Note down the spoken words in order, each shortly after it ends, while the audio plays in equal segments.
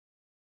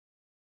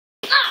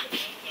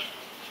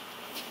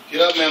Get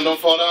up, man. Don't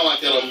fall down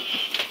like that on me.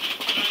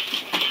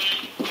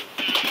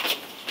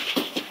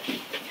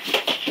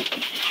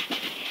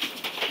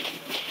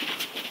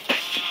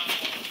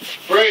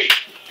 Break.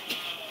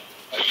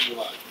 Like you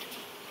like.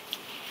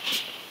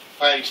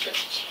 Fighting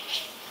stance.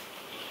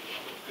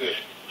 Good.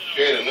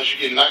 Good. Unless you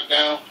get knocked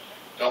down,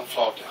 don't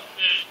fall down.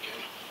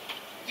 Okay?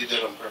 You did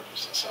that on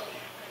purpose. That's how you.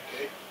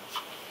 Okay?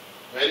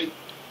 Ready?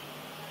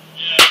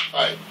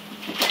 Fight.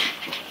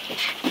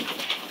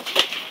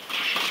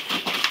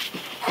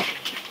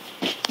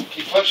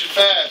 Keep punching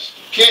fast.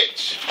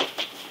 Kicks.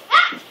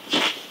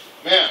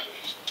 Man,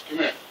 come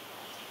here.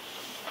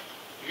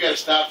 You gotta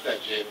stop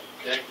that, Jada,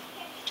 okay?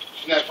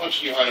 She's not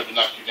punching you hard enough to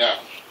knock you down.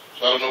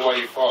 So I don't know why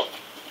you're falling.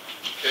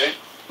 Okay?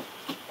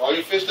 Ball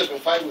your fist up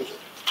and fight with it.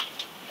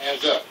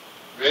 Hands up.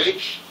 Ready?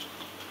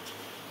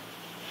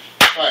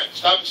 Alright,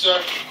 stop it,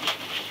 sir.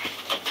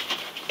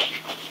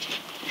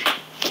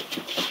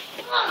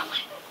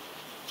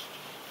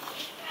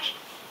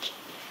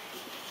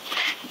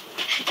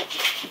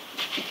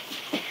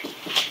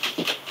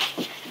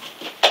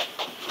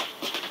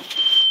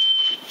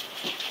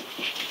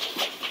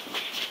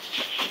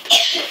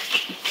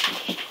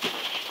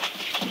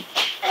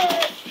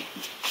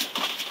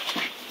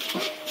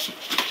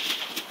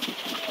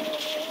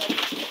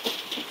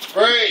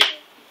 Break.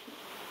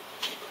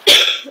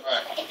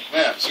 Alright,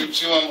 man,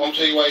 see what I'm going to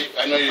tell you why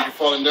I know you're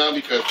falling down,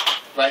 because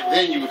right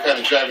then you were kind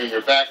of driving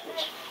her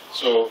backwards.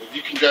 So if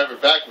you can drive her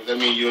backwards, that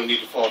means you don't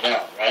need to fall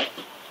down, right?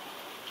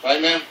 Right,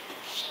 man?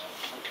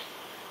 Okay.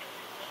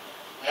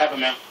 What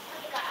happened, man?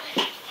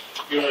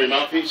 You don't have your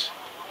mouthpiece?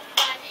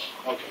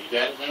 Okay, you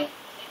got it, man?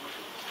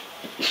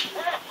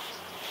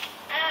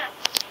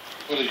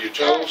 What are your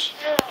toes?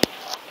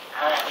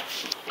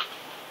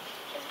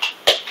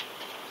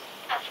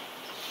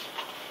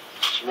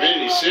 It's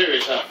really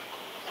serious, huh?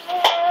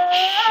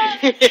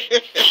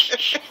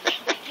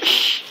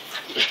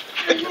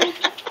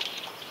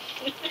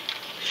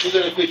 Who's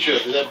that a picture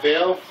of? Is that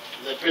Belle?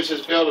 Is that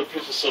Princess Belle or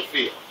Princess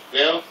Sophia?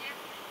 Belle? Of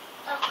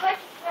course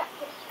it's not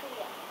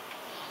Sophia.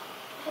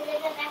 Because it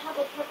doesn't have a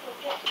purple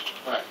dress.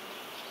 Right.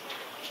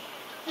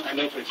 I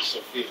know Princess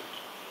Sophia.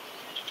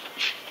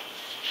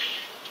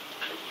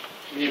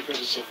 Me and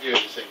Princess Sophia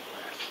are the same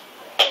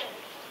class.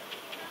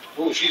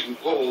 Oh, she's...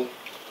 Whoa.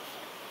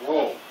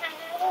 Whoa.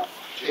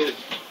 Jada.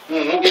 No,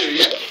 don't get her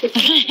yet.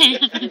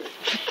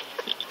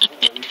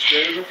 Are you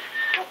scared of her?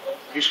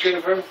 Are you scared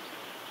of her?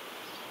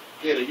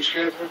 Jada, are you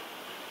scared of her?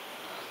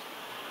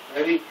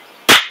 Ready?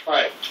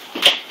 Fight.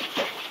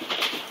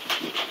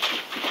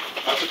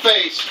 Out the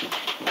face.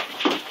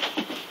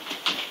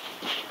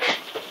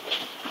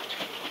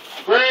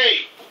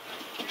 Great.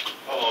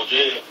 Oh,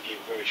 Jada has to get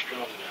very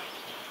strong now.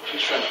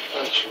 She's trying to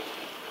punch you.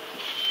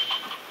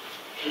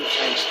 She's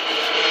saying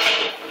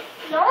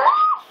stuff. No?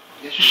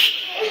 Yes,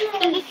 she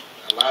did.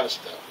 A lot of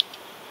stuff.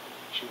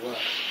 She was.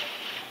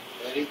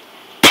 Ready?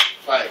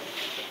 Fight.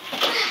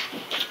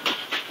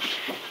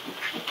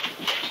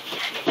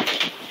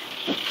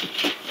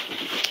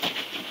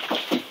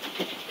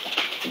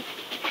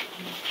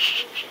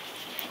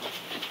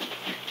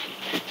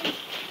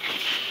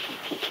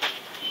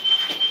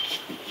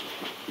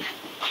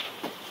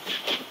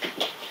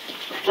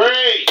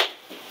 Great!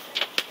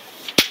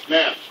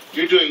 Now,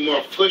 you're doing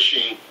more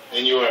pushing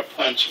than you are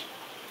punching.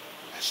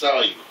 I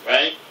saw you,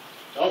 right?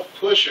 Don't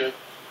push her,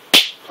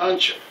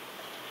 punch her.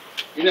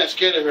 You're not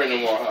scared of her no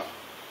more, huh?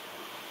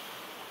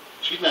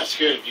 She's not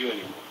scared of you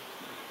anymore.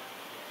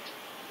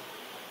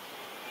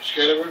 You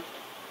scared of her?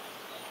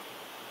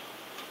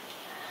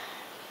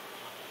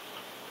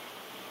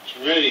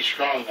 She's really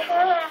strong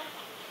now.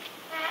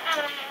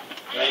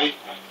 Ready?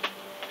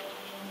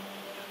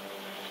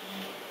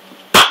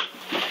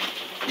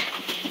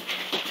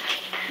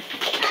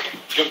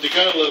 Jump the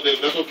gun a little bit,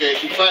 but that's okay.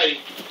 Keep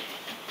fighting.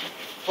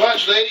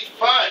 Punch, lady.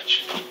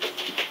 Punch.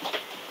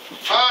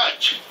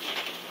 Punch.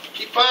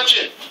 Keep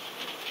punching.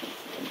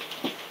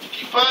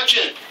 Keep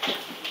punching.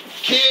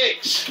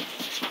 Kicks.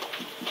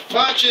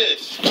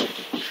 Punches.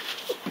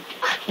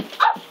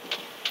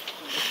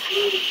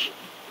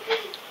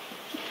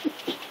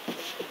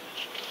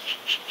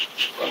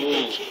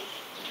 Ooh.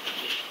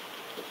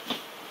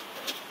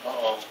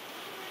 Uh-oh.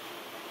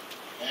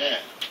 Man.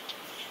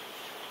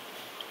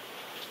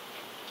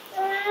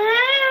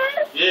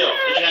 Yeah,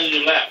 put your hand in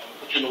your lap.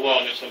 I'll put you in the wall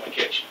next time I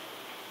catch you.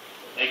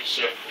 Thank you,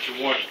 sir. That's your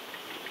warning.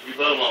 You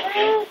love them,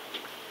 okay?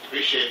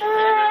 Appreciate it. Thank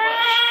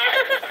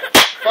you very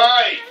much.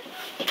 Fight!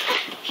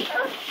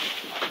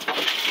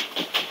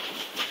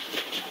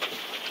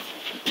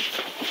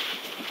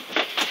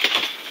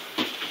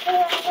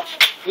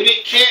 We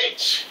need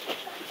kicks.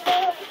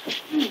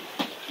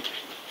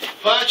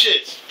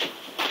 Punches.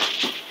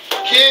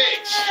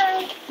 Kicks.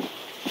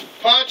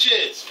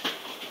 Punches.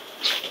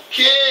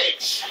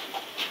 Kicks.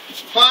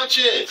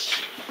 Punches.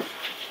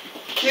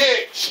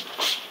 Kicks.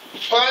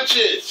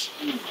 Punches.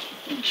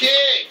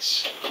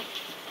 Kicks.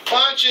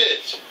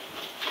 Punches.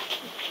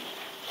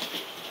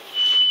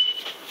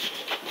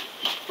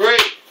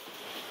 Break.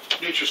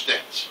 Neutral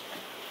stance.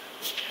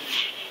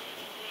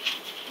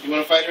 You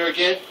want to fight her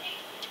again?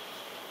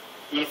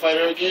 You want to fight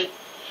her again?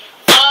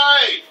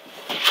 right.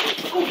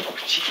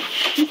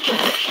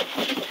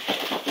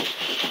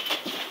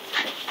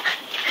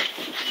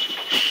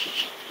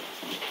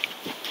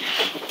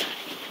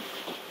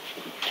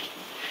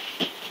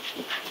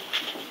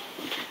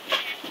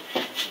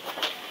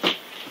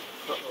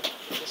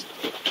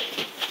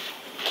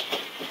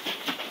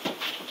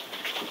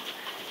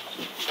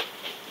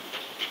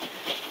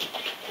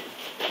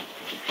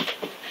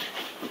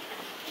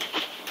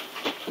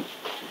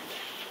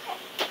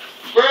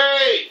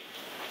 Great.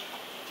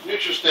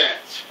 Neutral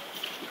stance.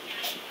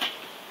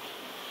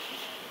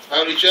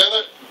 Out each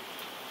other.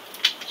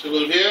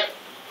 Salute here.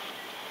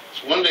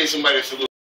 So one day somebody salute.